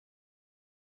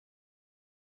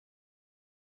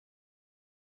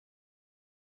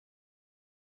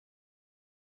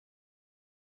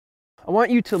I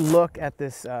want you to look at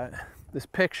this, this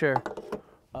picture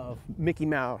of Mickey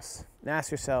Mouse and ask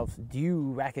yourselves, do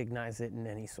you recognize it in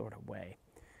any sort of way?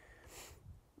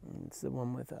 It's the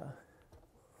one with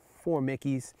 4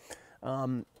 Mickeys.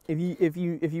 If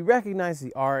you recognize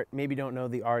the art, maybe don't know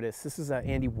the artist, this is an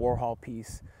Andy Warhol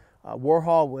piece.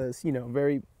 Warhol was, you know,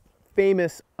 very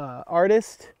famous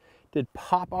artist, did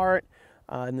pop art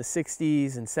in the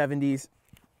 60s and 70s.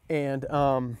 And,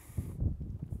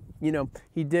 you know,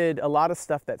 he did a lot of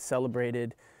stuff that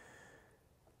celebrated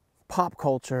pop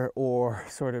culture or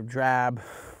sort of drab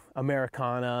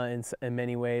Americana in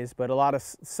many ways, but a lot of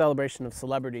celebration of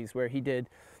celebrities where he did,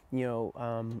 you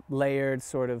know, layered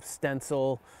sort of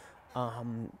stencil,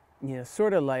 you know,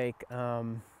 sort of like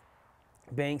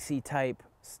Banksy type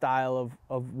style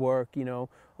of work, you know,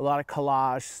 a lot of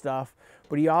collage stuff,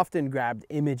 but he often grabbed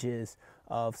images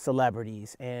of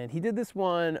celebrities, and he did this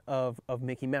one of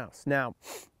Mickey Mouse. Now,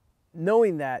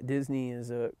 knowing that Disney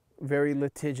is a very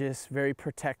litigious, very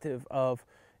protective of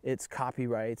its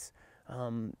copyrights,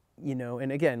 you know,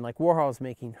 and again, like Warhol's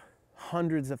making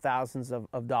hundreds of thousands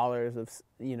of dollars of,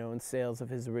 you know, in sales of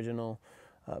his original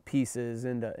pieces,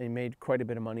 and he made quite a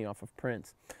bit of money off of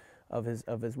prints of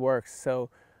his works. So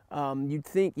you'd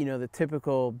think, you know, the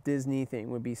typical Disney thing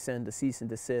would be send a cease and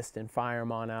desist and fire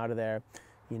him on out of there,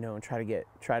 you know, and try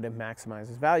to maximize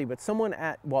his value. But someone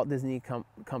at Walt Disney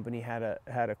Company had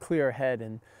a clear head,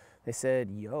 and they said,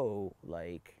 yo,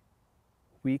 like,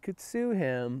 we could sue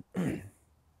him.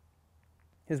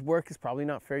 His work is probably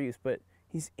not fair use, but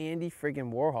he's Andy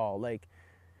friggin' Warhol. Like,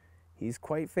 he's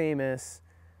quite famous,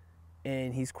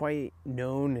 and he's quite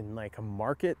known in like a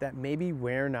market that maybe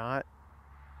we're not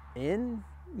in,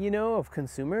 you know, of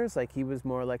consumers. Like, he was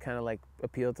more like kind of like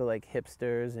appealed to like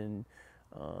hipsters and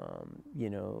you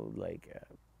know, like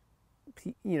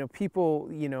you know, people,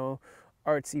 you know,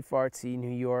 artsy fartsy New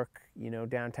York, you know,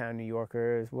 downtown New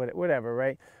Yorkers, whatever,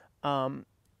 right?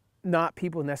 Not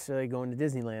people necessarily going to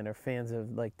Disneyland or fans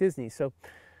of like Disney. So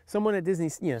someone at Disney,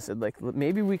 you know, said like,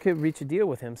 maybe we could reach a deal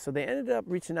with him. So they ended up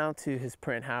reaching out to his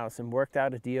print house and worked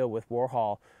out a deal with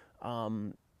Warhol,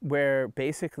 where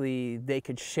basically they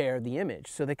could share the image,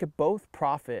 so they could both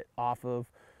profit off of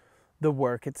the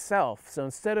work itself. So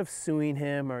instead of suing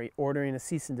him or ordering a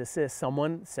cease and desist,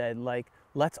 someone said, like,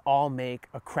 let's all make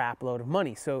a crap load of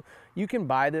money. So you can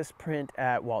buy this print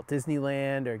at Walt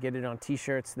Disneyland or get it on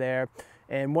t-shirts there.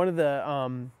 And one of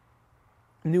the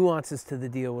nuances to the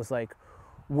deal was like,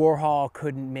 Warhol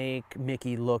couldn't make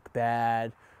Mickey look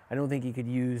bad. I don't think he could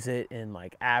use it in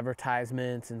like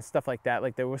advertisements and stuff like that.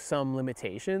 Like, there were some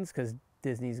limitations because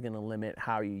Disney's going to limit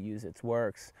how you use its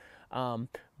works.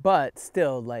 But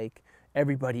still, like,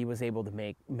 everybody was able to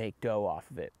make dough off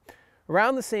of it.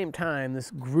 Around the same time, this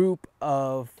group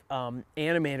of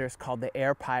animators called the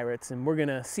Air Pirates, and we're going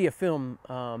to see a film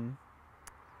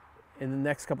in the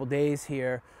next couple days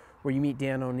here where you meet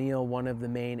Dan O'Neill, one of the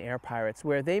main Air Pirates,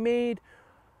 where they made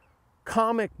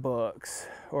comic books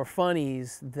or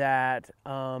funnies that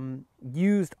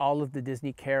used all of the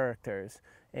Disney characters.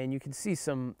 And you can see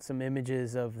some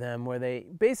images of them where they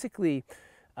basically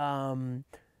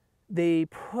they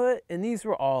put, and these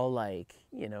were all like,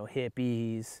 you know,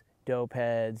 hippies, dope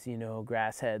heads, you know,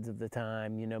 grass heads of the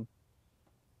time, you know,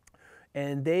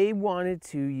 and they wanted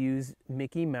to use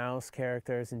Mickey Mouse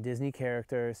characters and Disney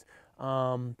characters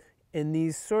in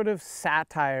these sort of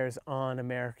satires on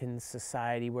American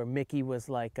society, where Mickey was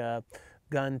like a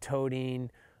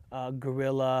gun-toting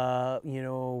guerrilla, you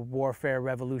know, warfare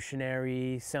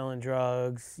revolutionary, selling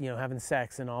drugs, you know, having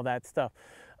sex and all that stuff.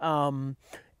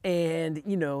 And,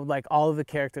 you know, like all of the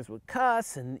characters would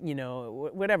cuss and, you know,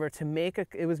 whatever, to make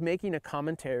it was making a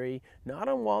commentary, not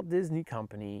on Walt Disney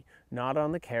Company, not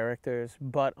on the characters,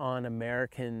 but on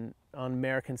American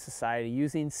society,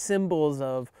 using symbols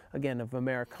of, again, of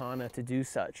Americana to do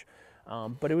such.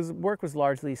 But work was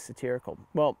largely satirical.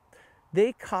 Well,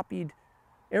 they copied,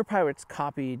 Air Pirates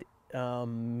copied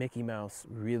Mickey Mouse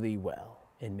really well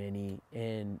in Minnie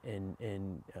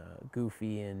and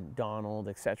Goofy and Donald,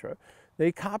 etc.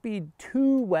 They copied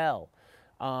too well,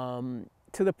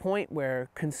 to the point where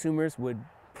consumers would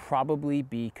probably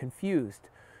be confused.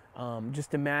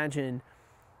 Just imagine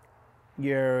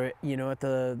you're, you know, at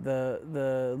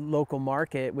the local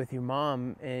market with your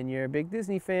mom, and you're a big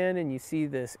Disney fan, and you see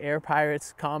this Air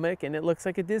Pirates comic, and it looks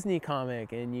like a Disney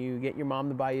comic, and you get your mom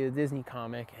to buy you a Disney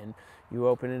comic, and you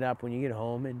open it up when you get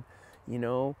home, and, you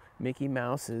know, Mickey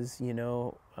Mouse is, you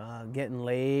know, getting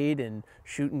laid and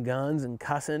shooting guns and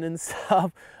cussing and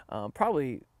stuff.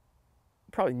 Probably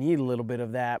need a little bit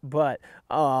of that, but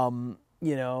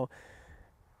you know,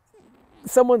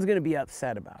 someone's going to be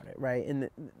upset about it, right? And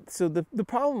so the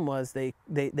problem was they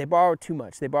borrowed too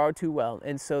much. They borrowed too well.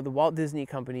 And so the Walt Disney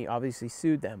Company obviously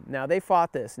sued them. Now, they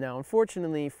fought this. Now,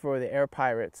 unfortunately for the Air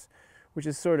Pirates, which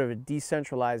is sort of a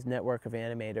decentralized network of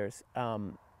animators,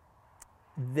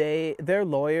 their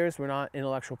lawyers were not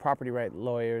intellectual property right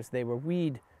lawyers. They were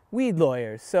weed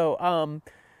lawyers. So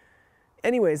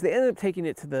anyways, they ended up taking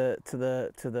it to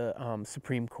the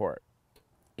Supreme Court.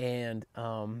 And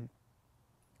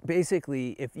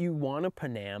basically, if you want to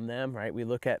Panam them, right, we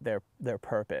look at their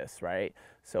purpose, right?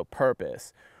 So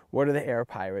purpose, what are the Air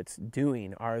Pirates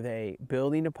doing? Are they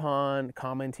building upon,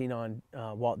 commenting on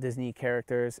Walt Disney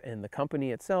characters and the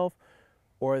company itself,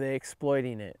 or are they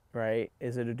exploiting it, right?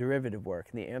 Is it a derivative work?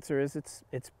 And the answer is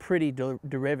it's pretty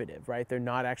derivative, right? They're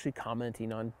not actually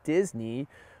commenting on Disney.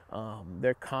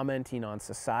 They're commenting on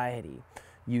society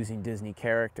using Disney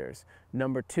characters.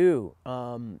 Number two,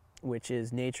 which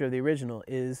is nature of the original,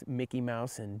 is Mickey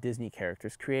Mouse and Disney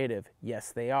characters creative?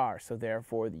 Yes, they are. So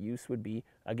therefore, the use would be,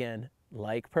 again,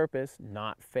 like purpose,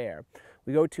 not fair.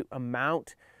 We go to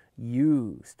amount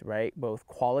used, right? Both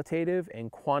qualitative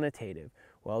and quantitative.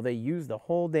 Well, they use the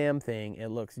whole damn thing. It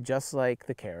looks just like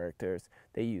the characters.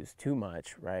 They use too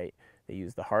much, right? They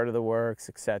use the heart of the works,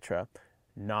 etc.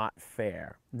 Not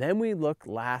fair. Then we look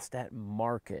last at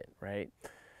market, right?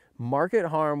 Market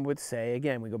harm would say,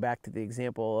 again, we go back to the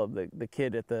example of the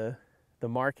kid at the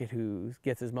market who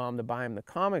gets his mom to buy him the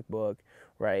comic book,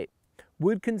 right?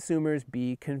 Would consumers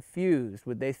be confused?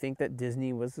 Would they think that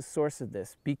Disney was the source of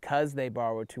this because they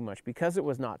borrowed too much, because it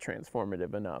was not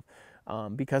transformative enough,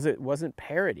 because it wasn't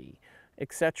parody,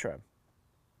 etc.?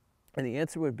 And the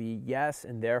answer would be yes,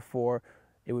 and therefore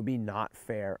it would be not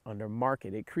fair under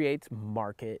market. It creates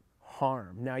market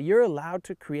harm. Now, you're allowed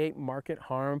to create market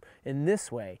harm in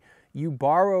this way. You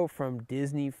borrow from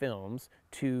Disney films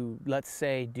to, let's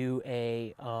say, do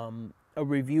a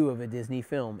review of a Disney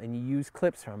film, and you use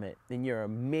clips from it, and you're a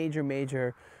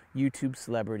major YouTube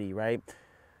celebrity, right?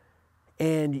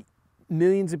 And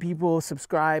millions of people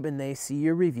subscribe and they see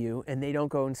your review and they don't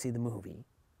go and see the movie.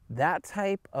 That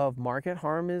type of market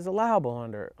harm is allowable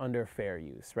under fair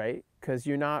use, right? Because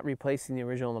you're not replacing the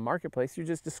original in the marketplace. You're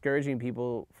just discouraging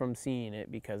people from seeing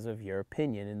it because of your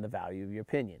opinion and the value of your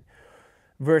opinion.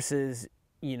 Versus,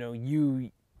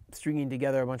 you stringing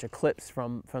together a bunch of clips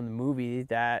from the movie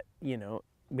that,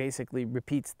 basically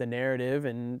repeats the narrative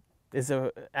and is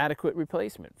an adequate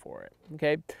replacement for it,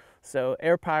 okay? So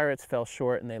Air Pirates fell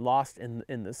short and they lost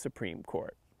in the Supreme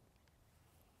Court.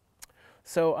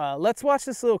 So let's watch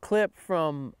this little clip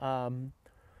from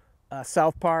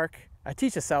South Park. I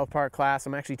teach a South Park class.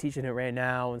 I'm actually teaching it right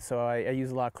now, and so I use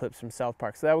a lot of clips from South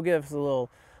Park. So that will give us a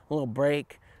little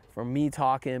break from me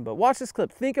talking. But watch this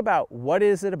clip. Think about what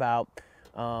is it about.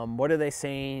 What are they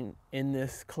saying in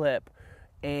this clip?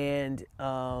 And,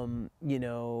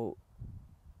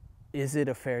 is it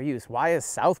a fair use? Why is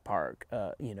South Park,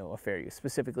 a fair use?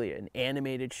 Specifically, an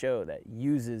animated show that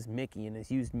uses Mickey and has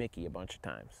used Mickey a bunch of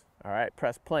times. All right,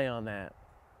 press play on that.